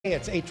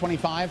It's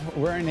 8:25.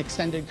 We're in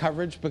extended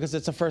coverage because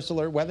it's a first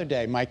alert weather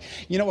day, Mike.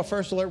 You know, a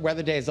first alert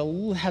weather day has a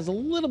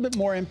little bit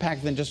more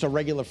impact than just a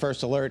regular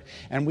first alert,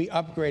 and we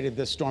upgraded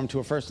this storm to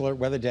a first alert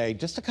weather day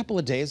just a couple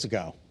of days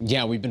ago.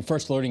 Yeah, we've been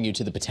first alerting you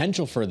to the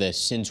potential for this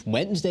since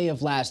Wednesday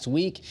of last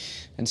week,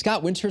 and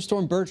Scott, Winter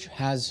Storm Birch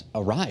has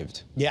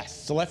arrived.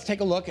 Yes, so let's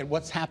take a look at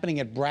what's happening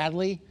at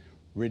Bradley.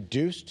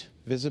 Reduced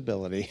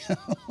visibility.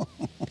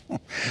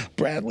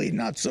 Bradley,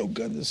 not so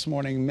good this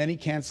morning. Many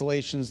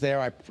cancellations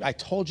there. I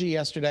told you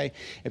yesterday,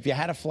 if you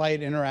had a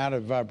flight in or out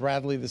of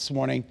Bradley this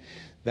morning,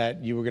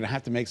 that you were going to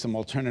have to make some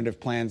alternative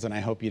plans, and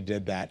I hope you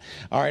did that.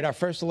 All right, our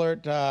first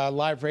alert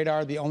live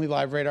radar, the only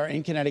live radar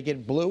in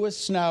Connecticut, blue as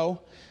snow.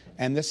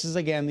 And this is,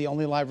 again, the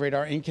only live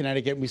radar in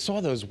Connecticut. We saw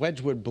those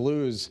Wedgwood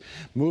blues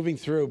moving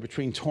through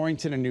between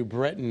Torrington and New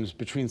Britain,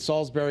 between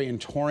Salisbury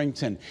and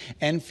Torrington,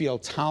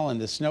 Enfield, Tolland.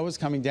 The snow is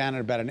coming down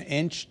at about 1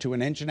 inch to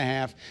 1.5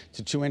 inches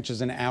to 2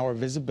 inches an hour.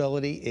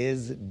 Visibility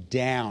is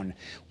down.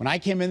 When I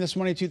came in this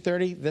morning at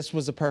 2:30, this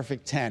was a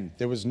perfect 10.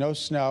 There was no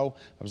snow.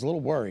 I was a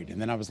little worried.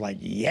 And then I was like,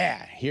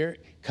 yeah, here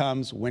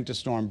comes Winter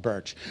Storm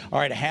Birch. All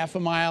right,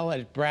 1/2 mile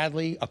at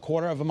Bradley,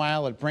 1/4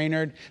 mile at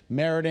Brainerd,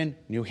 Meriden,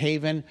 New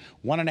Haven,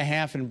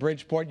 1.5 in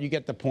Bridgeport. You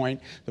get the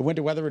point. The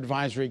winter weather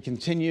advisory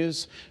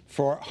continues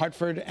for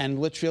Hartford and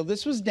Litchfield.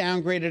 This was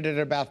downgraded at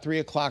about 3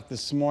 o'clock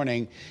this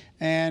morning,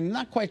 and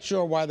not quite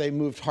sure why they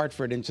moved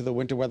Hartford into the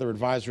winter weather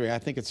advisory. I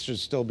think it should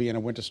still be in a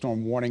winter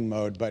storm warning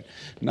mode, but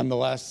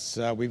nonetheless,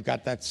 we've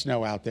got that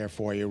snow out there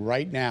for you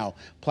right now.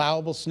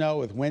 Plowable snow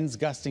with winds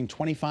gusting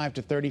 25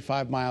 to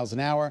 35 miles an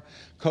hour.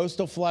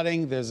 Coastal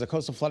flooding, there's a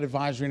coastal flood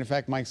advisory in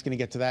effect. Mike's going to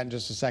get to that in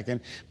just a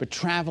second. But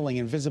traveling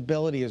and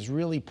visibility is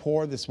really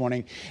poor this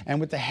morning. And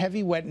with the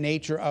heavy, wet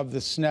nature of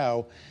the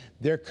snow,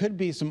 there could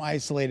be some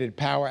isolated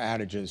power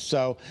outages.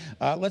 So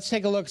let's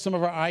take a look at some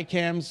of our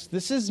iCams.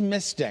 This is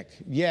Mystic.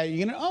 Yeah,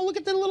 you're gonna, oh, look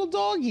at the little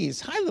doggies.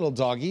 Hi, little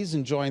doggies,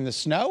 enjoying the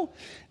snow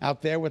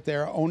out there with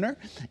their owner.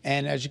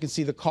 And as you can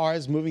see, the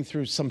cars moving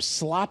through some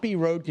sloppy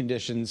road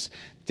conditions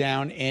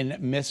down in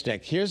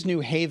Mystic. Here's New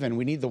Haven.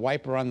 We need the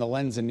wiper on the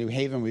lens in New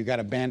Haven. We've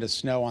got a band of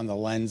snow on the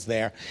lens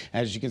there.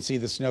 As you can see,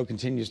 the snow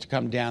continues to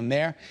come down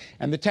there.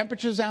 And the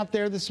temperatures out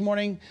there this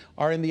morning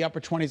are in the upper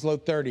 20s, low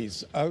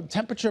 30s. A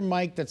temperature,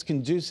 Mike, that's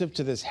conducive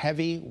to this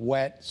heavy,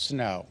 wet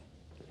snow.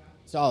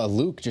 Saw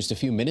Luke just a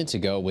few minutes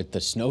ago with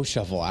the snow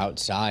shovel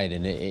outside,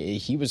 and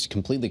he was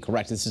completely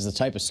correct. This is the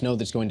type of snow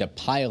that's going to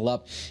pile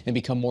up and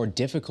become more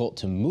difficult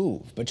to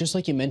move. But just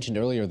like you mentioned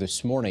earlier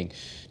this morning,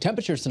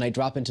 temperatures tonight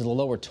drop into the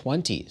lower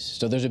 20s.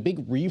 So there's a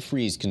big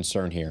refreeze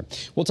concern here.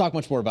 We'll talk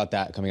much more about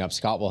that coming up.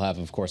 Scott will have,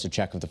 of course, a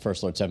check of the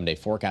First Alert 7-day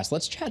forecast.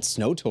 Let's chat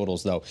snow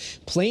totals, though.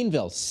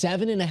 Plainville,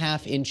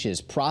 7.5 inches.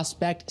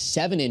 Prospect,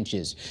 7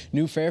 inches.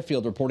 New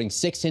Fairfield reporting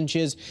 6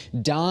 inches.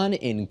 Don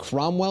in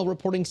Cromwell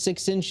reporting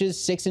 6 inches.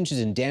 6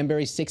 inches in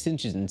Danbury, 6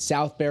 inches in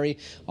Southbury.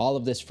 All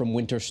of this from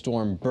Winter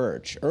Storm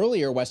Birch.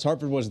 Earlier, West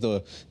Hartford was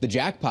the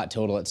jackpot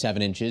total at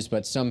 7 inches,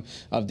 but some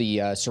of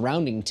the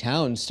surrounding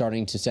towns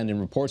starting to send in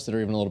reports that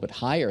are even a little bit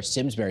higher.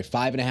 Simsbury,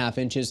 5.5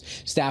 inches.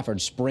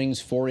 Stafford Springs,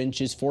 4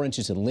 inches. 4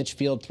 inches in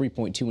Litchfield,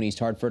 3.2 in East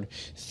Hartford,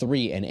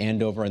 3 in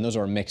Andover. And those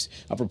are a mix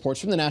of reports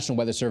from the National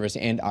Weather Service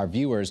and our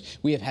viewers.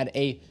 We have had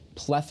a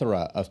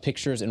plethora of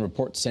pictures and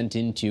reports sent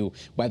into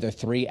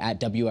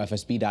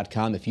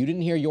weather3@wfsb.com. If you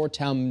didn't hear your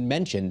town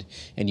mentioned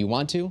and you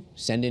want to,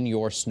 send in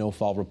your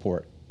snowfall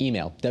report.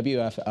 Email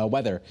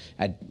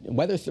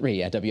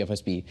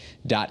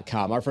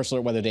weather3@wfsb.com. Our First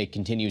Alert Weather Day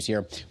continues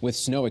here with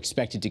snow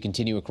expected to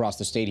continue across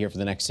the state here for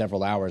the next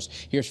several hours.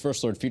 Here's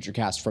First Alert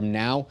Futurecast from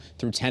now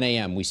through 10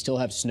 a.m. We still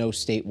have snow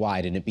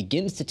statewide, and it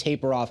begins to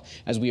taper off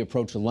as we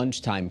approach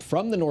lunchtime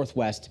from the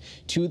northwest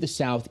to the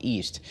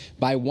southeast.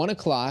 By 1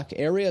 o'clock,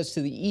 areas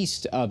to the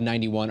east of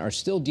 91 are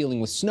still dealing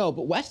with snow,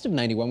 but west of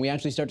 91, we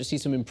actually start to see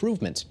some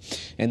improvements.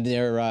 And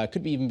there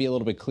could even be a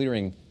little bit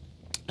clearing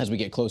as we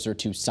get closer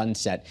to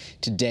sunset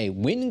today.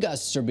 Wind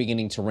gusts are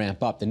beginning to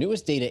ramp up. The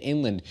newest data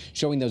inland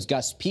showing those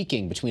gusts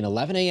peaking between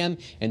 11 a.m.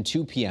 and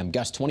 2 p.m.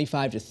 Gusts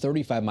 25 to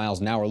 35 miles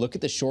an hour. Look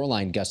at the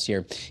shoreline gusts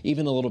here,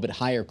 even a little bit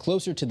higher,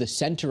 closer to the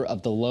center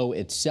of the low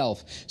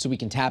itself, so we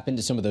can tap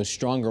into some of those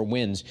stronger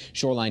winds.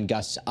 Shoreline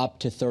gusts up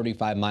to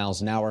 35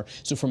 miles an hour.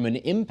 So from an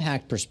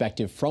impact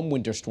perspective from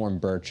Winter Storm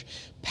Birch,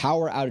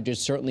 power outages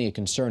certainly a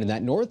concern, and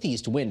that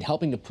northeast wind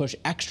helping to push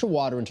extra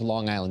water into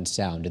Long Island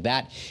Sound.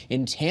 That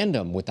in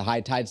tandem with the high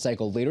tide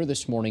cycle later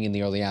this morning in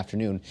the early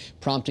afternoon,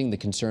 prompting the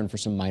concern for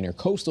some minor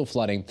coastal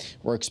flooding.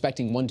 We're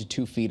expecting 1 to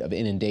 2 feet of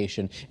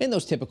inundation in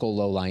those typical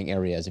low-lying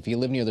areas. If you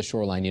live near the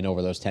shoreline, you know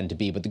where those tend to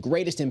be. But the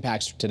greatest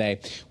impacts today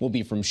will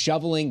be from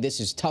shoveling. This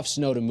is tough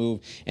snow to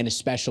move, and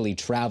especially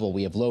travel.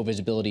 We have low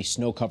visibility,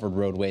 snow-covered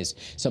roadways,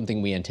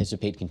 something we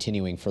anticipate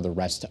continuing for the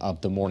rest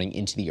of the morning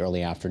into the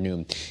early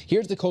afternoon.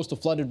 Here's the coastal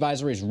flood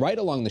advisories right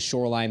along the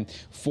shoreline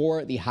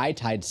for the high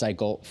tide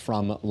cycle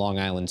from Long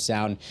Island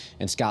Sound.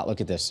 And Scott,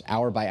 look at this,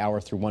 hour by hour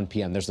through 1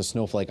 p.m. There's the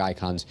snowflake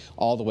icons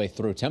all the way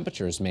through.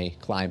 Temperatures may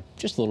climb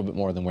just a little bit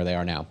more than where they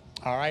are now.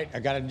 All right,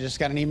 just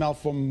got an email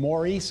from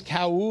Maurice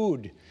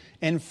Cawood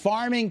In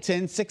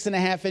Farmington,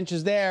 6.5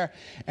 inches there.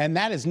 And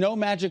that is no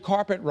magic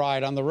carpet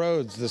ride on the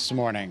roads this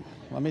morning,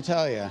 let me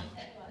tell you.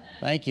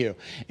 Thank you.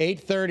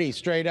 8:30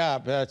 straight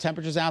up.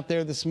 Temperatures out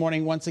there this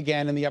morning once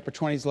again in the upper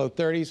 20s, low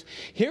 30s.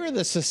 Here are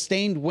the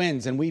sustained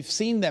winds, and we've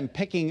seen them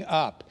picking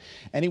up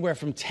anywhere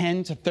from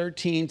 10 to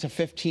 13 to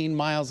 15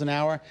 miles an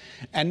hour.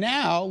 And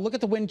now look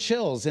at the wind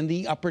chills in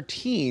the upper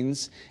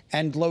teens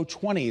and low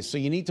 20s. So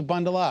you need to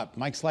bundle up.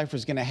 Mike Slifer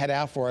is going to head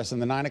out for us in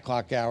the 9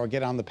 o'clock hour,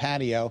 get on the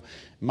patio.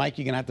 Mike,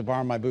 you're going to have to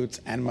borrow my boots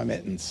and my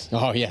mittens.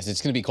 Oh, yes.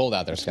 It's going to be cold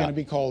out there, Scott. It's going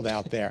to be cold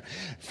out there.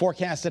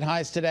 Forecasted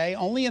highs today,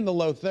 only in the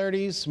low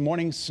 30s.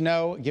 Morning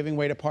snow giving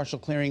way to partial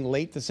clearing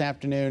late this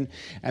afternoon.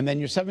 And then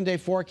your 7-day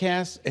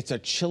forecast, it's a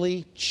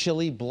chilly,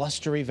 chilly,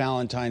 blustery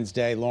Valentine's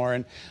Day.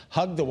 Lauren,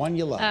 hug the one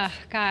you love. Oh,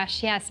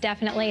 gosh, yes,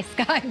 definitely.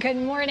 Scott, good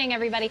morning,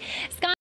 everybody. Scott.